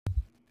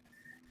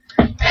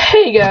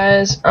Hey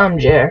guys, I'm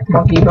Jack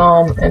Monkey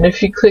Bomb, and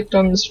if you clicked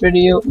on this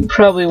video, you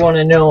probably want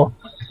to know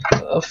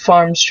a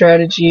farm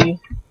strategy,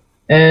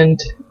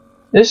 and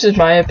this is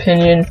my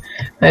opinion.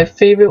 My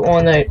favorite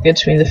one that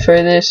gets me the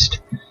furthest.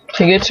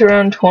 To get to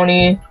round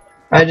 20,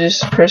 I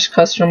just press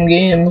custom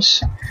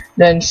games,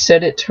 then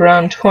set it to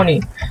round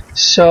 20.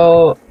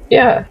 So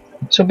yeah,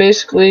 so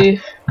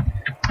basically,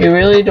 you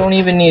really don't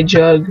even need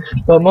Jug,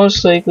 but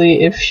most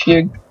likely if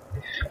you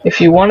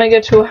want to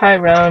get to a high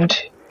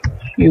round,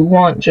 you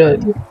want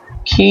Jug.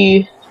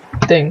 Key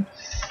thing.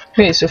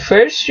 Okay, so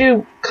first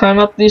you climb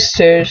up these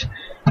stairs,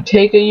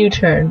 take a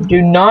U-turn.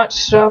 Do not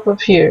stop up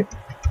here,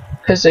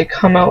 because they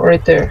come out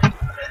right there.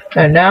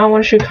 And now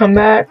once you come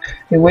back,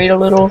 you wait a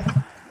little.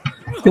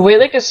 You wait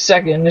like a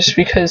second, just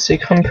because they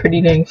come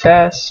pretty dang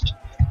fast.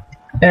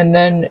 And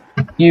then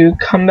you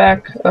come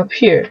back up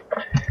here.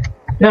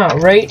 Now,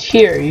 right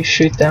here, you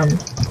shoot them.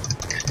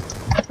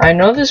 I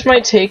know this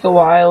might take a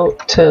while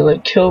to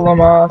like kill them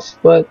off,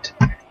 but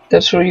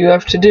that's what you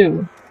have to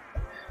do.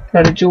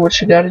 Gotta do what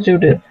you gotta do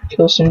to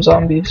kill some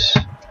zombies.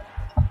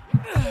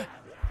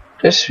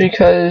 Just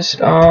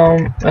because,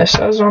 I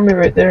saw a zombie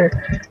right there.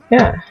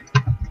 Yeah,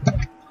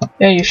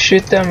 you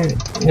shoot them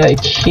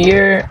like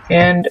here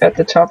and at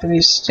the top of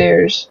these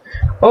stairs.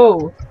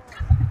 Oh,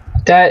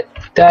 that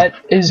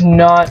is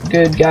not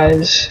good,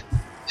 guys.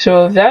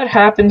 So if that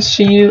happens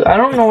to you, I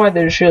don't know why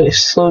there's really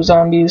slow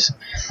zombies,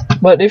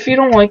 but if you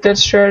don't like that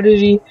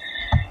strategy,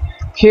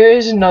 here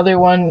is another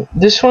one.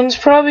 This one's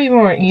probably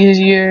more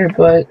easier,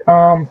 but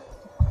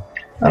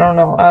I don't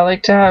know. I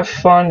like to have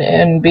fun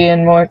and be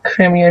in more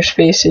creamier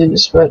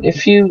spaces, but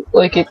if you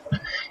like it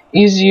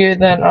easier,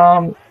 then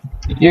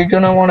you're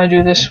gonna want to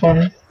do this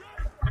one.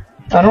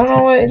 I don't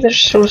know why they're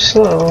so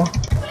slow.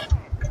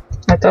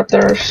 I thought they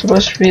were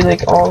supposed to be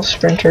like all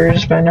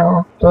sprinters by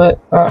now, but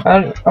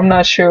I'm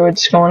not sure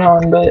what's going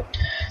on, but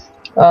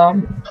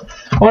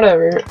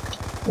whatever.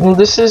 Well,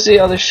 this is the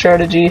other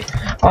strategy.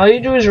 All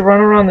you do is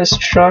run around this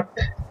truck,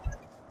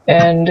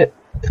 and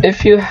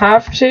if you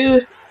have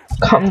to,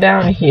 come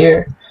down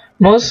here.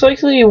 Most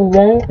likely you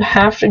won't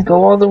have to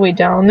go all the way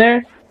down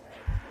there,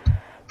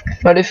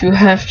 but if you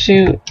have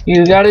to,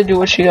 you gotta do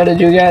what you gotta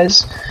do,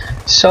 guys.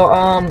 So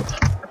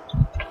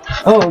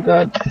oh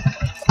god,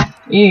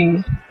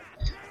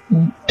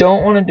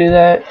 don't want to do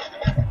that.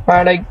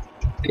 Why'd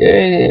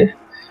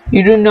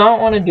you do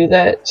not want to do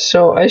that.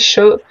 So I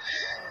showed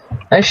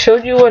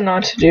you what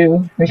not to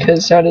do,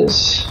 because that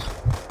is,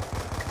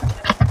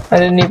 I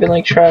didn't even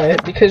like try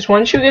it, because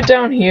once you get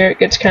down here it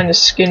gets kind of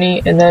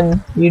skinny and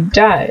then you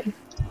die.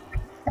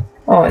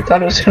 Oh, I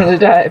thought I was gonna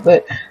die,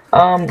 but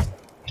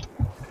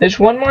there's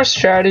one more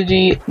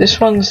strategy. This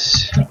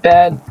one's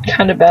bad,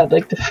 kind of bad,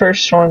 like the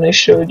first one I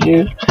showed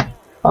you.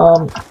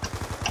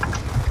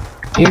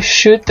 You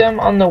shoot them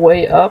on the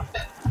way up.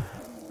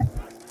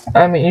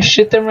 I mean, you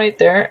shoot them right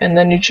there, and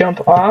then you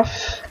jump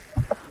off.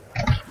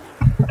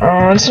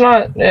 It's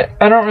not.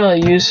 I don't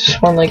really use this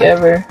one like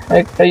ever.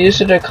 Like I used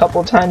it a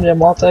couple times in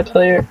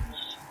multiplayer,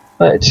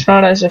 but it's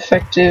not as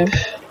effective.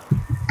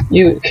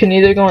 You can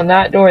either go in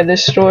that door or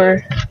this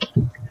door,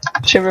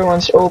 whichever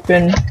one's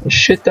open. You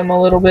shoot them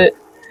a little bit,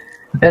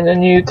 and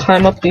then you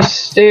climb up these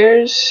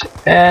stairs,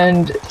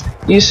 and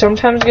you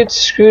sometimes get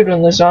screwed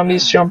when the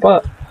zombies jump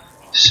up.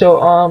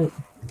 So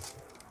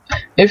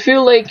if you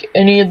like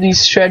any of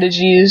these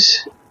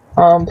strategies,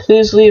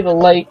 please leave a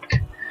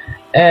like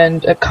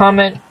and a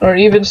comment, or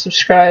even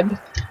subscribe.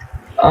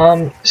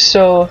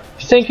 So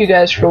thank you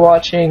guys for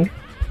watching.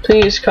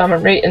 Please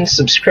comment, rate, and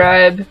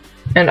subscribe,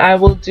 and I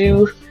will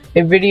do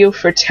a video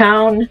for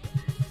Town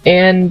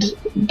and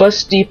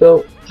Bus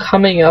Depot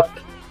coming up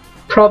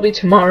probably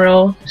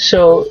tomorrow,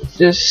 so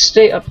just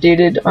stay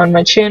updated on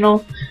my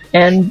channel,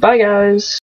 and bye guys.